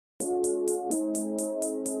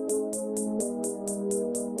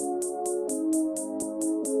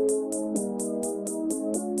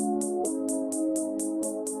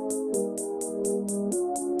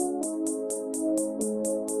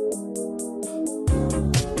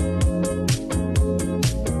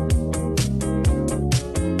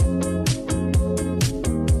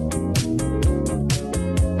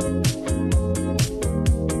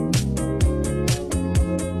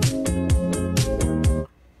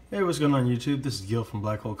Hey, what's going on YouTube? This is Gil from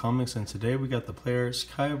Black Hole Comics, and today we got the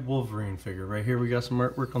PAK Wolverine figure. Right here we got some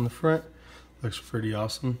artwork on the front. Looks pretty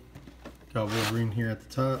awesome. Got Wolverine here at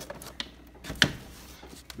the top.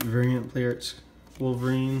 Variant PAK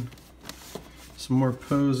Wolverine. Some more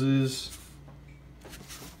poses.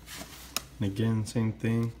 And again, same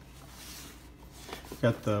thing.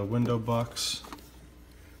 Got the window box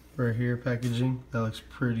right here, packaging. That looks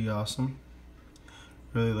pretty awesome.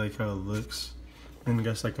 Really like how it looks. And I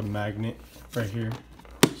guess like a magnet right here,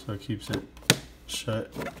 so it keeps it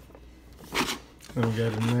shut. And we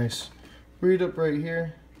got a nice read up right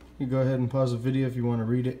here. You go ahead and pause the video if you want to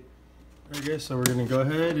read it. Alright guys, so we're gonna go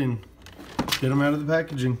ahead and get them out of the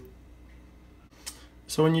packaging.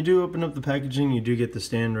 So when you do open up the packaging, you do get the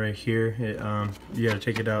stand right here. You gotta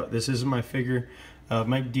take it out. This isn't my figure.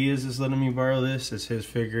 Mike Diaz is letting me borrow this. It's his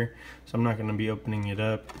figure, so I'm not gonna be opening it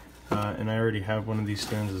up. And I already have one of these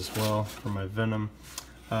stands as well for my Venom.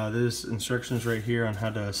 There's instructions right here on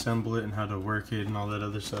how to assemble it and how to work it and all that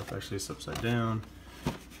other stuff. Actually, it's upside down.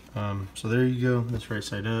 So there you go. That's right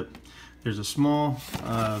side up. There's a small,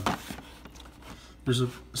 there's a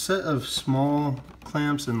set of small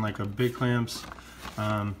clamps and like a big clamps.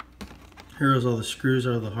 Here's all the screws,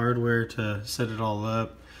 all the hardware to set it all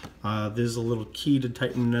up. There's a little key to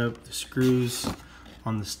tighten up the screws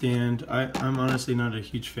on the stand. I'm honestly not a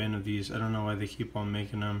huge fan of these. I don't know why they keep on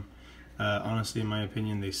making them. Honestly, in my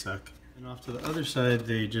opinion, they suck. And off to the other side,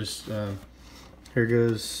 they just, here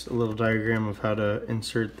goes a little diagram of how to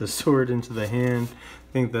insert the sword into the hand.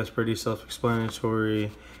 I think that's pretty self-explanatory.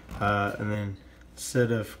 And then a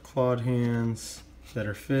set of clawed hands that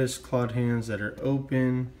are fist, clawed hands that are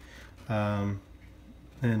open, and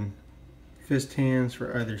fist hands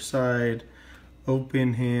for either side,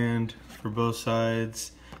 open hand for both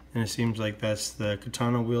sides, and it seems like that's the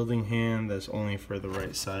katana wielding hand that's only for the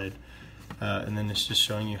right side. And then it's just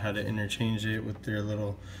showing you how to interchange it with their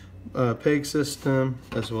little peg system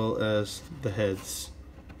as well as the heads.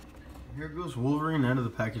 Here goes Wolverine out of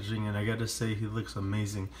the packaging, and I gotta say he looks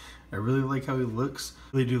amazing. I really like how he looks.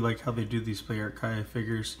 I really do like how they do these PAK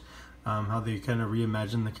figures, how they kind of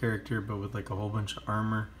reimagine the character but with like a whole bunch of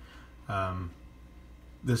armor.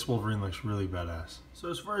 This Wolverine looks really badass.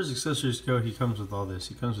 So as far as accessories go, he comes with all this.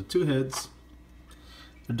 He comes with two heads.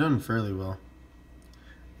 They're done fairly well.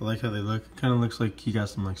 I like how they look. It kind of looks like he got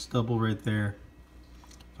some like stubble right there.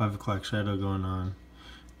 5 o'clock shadow going on.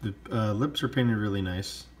 The lips are painted really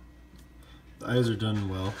nice. The eyes are done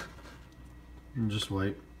well. And just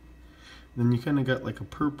white. Then you kind of got like a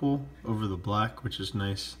purple over the black, which is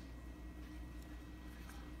nice.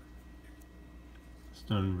 It's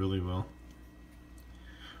done really well.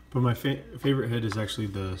 But my favorite head is actually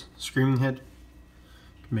the screaming head.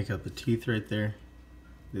 You can make out the teeth right there.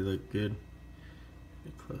 They look good.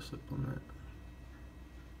 Get close up on that.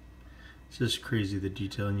 It's just crazy, the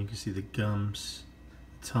detail, and you can see the gums,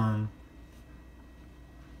 the tongue.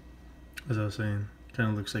 As I was saying, kind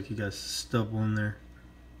of looks like you got stubble in there.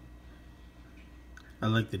 I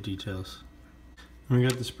like the details. And we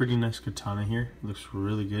got this pretty nice katana here. It looks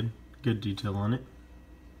really good. Good detail on it.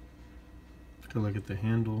 Take a look at the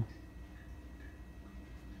handle.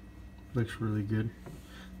 Looks really good.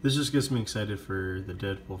 This just gets me excited for the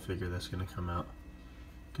Deadpool figure that's going to come out.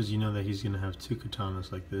 Because you know that he's going to have two katanas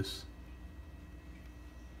like this.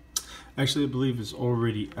 Actually, I believe it's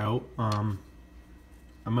already out.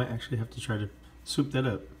 I might actually have to try to swoop that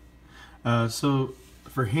up. So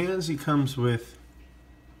for hands, he comes with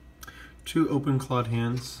two open clawed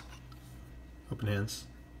hands. Open hands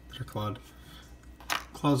that are clawed.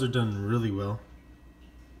 Claws are done really well.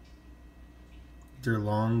 They're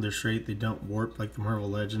long, they're straight, they don't warp like the Marvel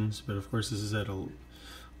Legends, but of course this is at a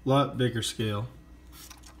lot bigger scale.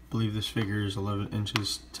 I believe this figure is 11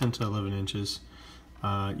 inches, 10 to 11 inches.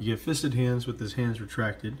 You get fisted hands with his hands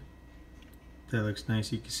retracted. That looks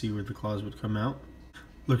nice. You can see where the claws would come out.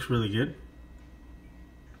 Looks really good.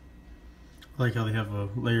 I like how they have a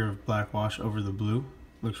layer of black wash over the blue.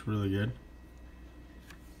 Looks really good.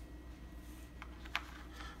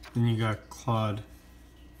 Then you got clawed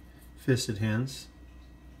fisted hands.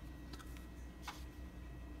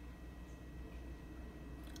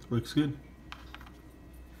 Looks good.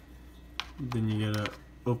 Then you got a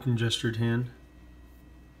open gestured hand.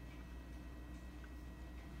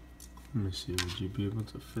 Let me see, would you be able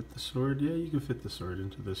to fit the sword? Yeah, you can fit the sword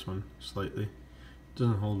into this one slightly. It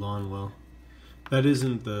doesn't hold on well. That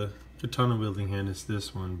isn't the katana wielding hand, it's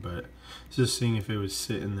this one, but just seeing if it would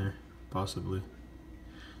sit in there, possibly.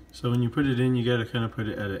 So when you put it in, you gotta kind of put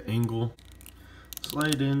it at an angle.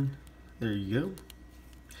 Slide in, there you go.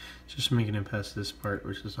 Just making it past this part,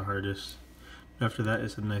 which is the hardest. After that,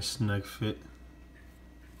 it's a nice snug fit.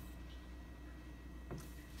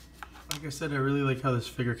 Like I said, I really like how this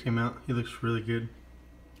figure came out. He looks really good.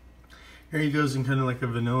 Here he goes in kind of like a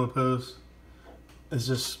vanilla pose. It's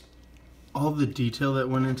just all the detail that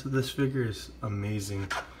went into this figure is amazing.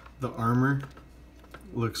 The armor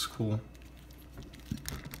looks cool.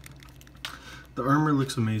 The armor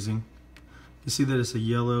looks amazing. You see that it's a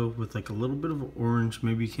yellow with like a little bit of orange.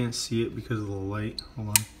 Maybe you can't see it because of the light. Hold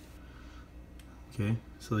on. Okay,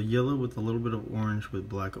 so the yellow with a little bit of orange with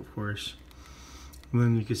black, of course. And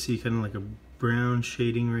then you can see kind of like a brown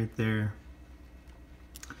shading right there.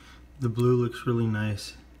 The blue looks really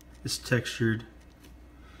nice. It's textured.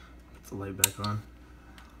 Put the light back on.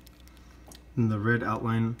 And the red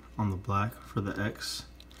outline on the black for the X.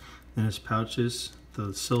 Then his pouches,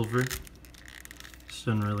 the silver. It's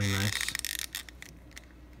done really nice.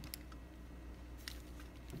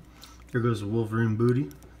 There goes the Wolverine booty.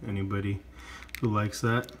 Anybody who likes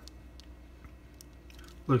that.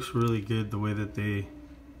 Looks really good the way that they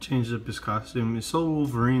changed up his costume. It's so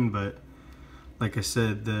Wolverine, but like I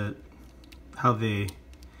said, how they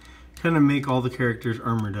kind of make all the characters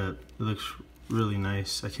armored up. It looks really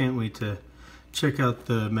nice. I can't wait to check out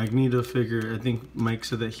the Magneto figure. I think Mike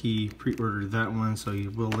said that he pre-ordered that one, so he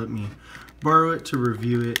will let me borrow it to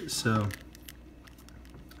review it. So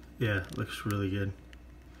yeah, it looks really good.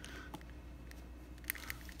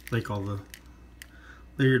 Like all the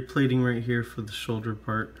layered plating right here for the shoulder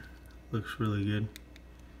part. Looks really good.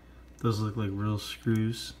 Those look like real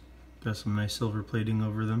screws. Got some nice silver plating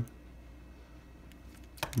over them.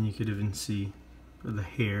 And you could even see the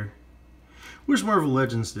hair. Wish Marvel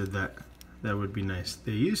Legends did that. That would be nice.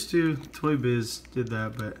 They used to. Toy Biz did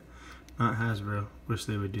that, but not Hasbro. Wish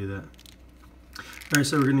they would do that. Alright,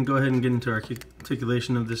 so we're going to go ahead and get into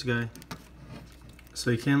articulation of this guy.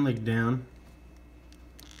 So he can look down.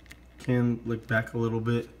 Can look back a little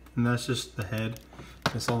bit. And that's just the head.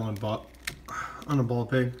 It's all on a ball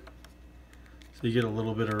peg. So you get a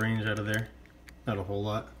little bit of range out of there. Not a whole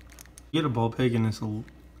lot. You get a ball peg and it's on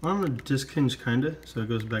a disc hinge kinda, so it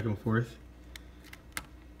goes back and forth.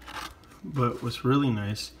 But what's really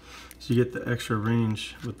nice is you get the extra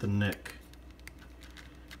range with the neck.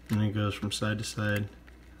 And it goes from side to side,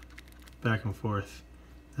 back and forth.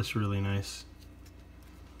 That's really nice.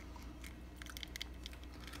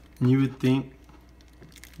 And you would think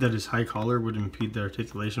that his high collar would impede the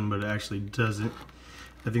articulation, but it actually doesn't.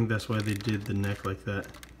 I think that's why they did the neck like that.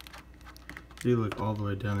 You look all the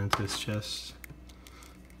way down into his chest.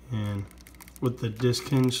 And with the disc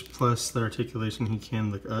hinge plus the articulation, he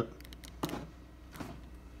can look up.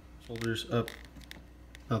 Shoulders up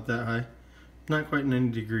about that high. Not quite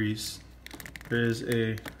 90 degrees. There is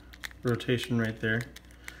a rotation right there,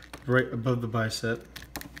 right above the bicep.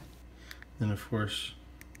 Then of course,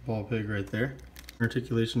 ball peg right there.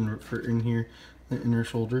 Articulation for in here, the inner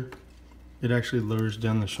shoulder. It actually lowers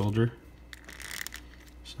down the shoulder.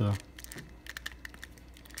 So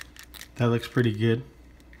that looks pretty good.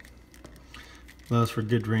 Allows for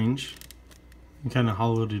good range. And kind of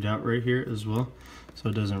hollowed it out right here as well, so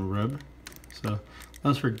it doesn't rub. So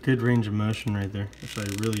allows for good range of motion right there, which I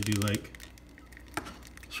really do like.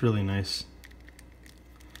 It's really nice.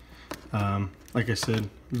 Like I said,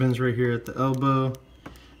 bends right here at the elbow.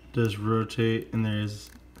 Does rotate, and there is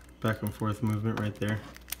back and forth movement right there.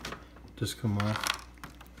 Just come off.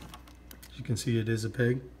 As you can see, it is a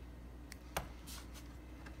peg.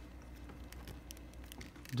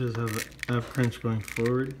 It does have an ab crunch going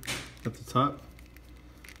forward at the top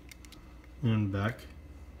and back.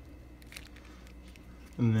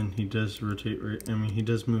 And then he does rotate right, he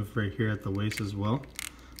does move right here at the waist as well.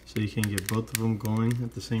 So you can get both of them going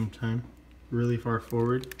at the same time. Really far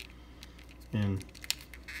forward and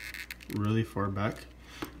really far back.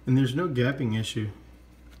 And there's no gapping issue.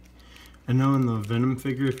 I know in the Venom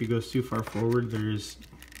figure, if he goes too far forward, there's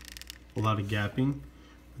a lot of gapping.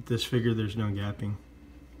 With this figure, there's no gapping.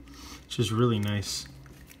 It's just really nice.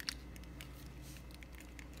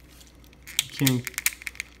 You can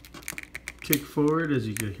kick forward, as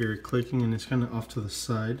you can hear it clicking, and it's kind of off to the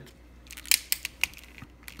side.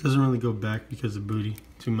 Doesn't really go back because the booty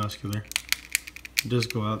too muscular. It does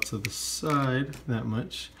go out to the side that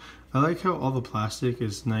much. I like how all the plastic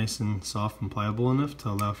is nice and soft and pliable enough to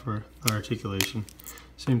allow for the articulation.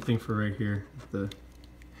 Same thing for right here, the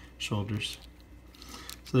shoulders.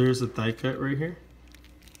 So there's a thigh cut right here.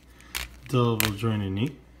 Double jointed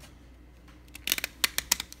knee.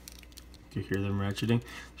 You can hear them ratcheting.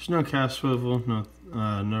 There's no calf swivel,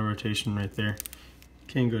 no rotation right there.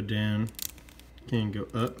 Can go down, can go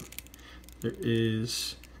up. There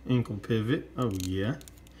is ankle pivot. Oh yeah.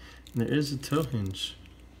 And there is a toe hinge.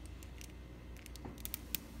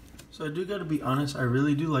 So I do gotta be honest, I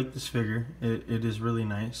really do like this figure. It is really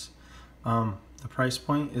nice. The price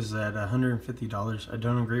point is at $150. I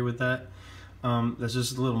don't agree with that. That's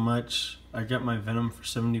just a little much. I got my Venom for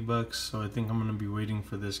 70 bucks, so I think I'm gonna be waiting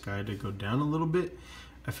for this guy to go down a little bit.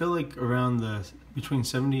 I feel like around between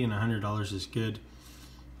 $70 and $100 is good.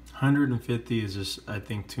 $150 is just, I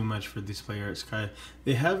think, too much for these Play Arts Kai.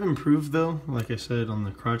 They have improved though, like I said, on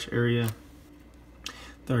the crotch area,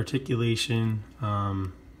 the articulation.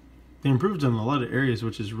 They improved in a lot of areas,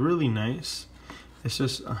 which is really nice. It's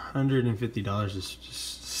just $150 is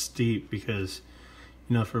just steep because,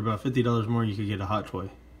 you know, for about $50 more you could get a hot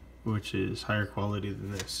toy, which is higher quality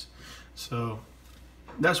than this. So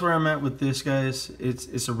that's where I'm at with this, guys.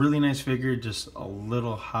 It's a really nice figure, just a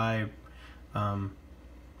little high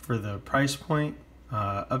for the price point.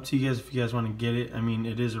 Up to you guys if you guys want to get it. I mean,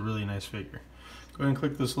 it is a really nice figure. Go ahead and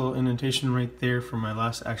click this little indentation right there for my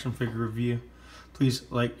last action figure review. Please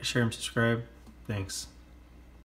like, share, and subscribe. Thanks.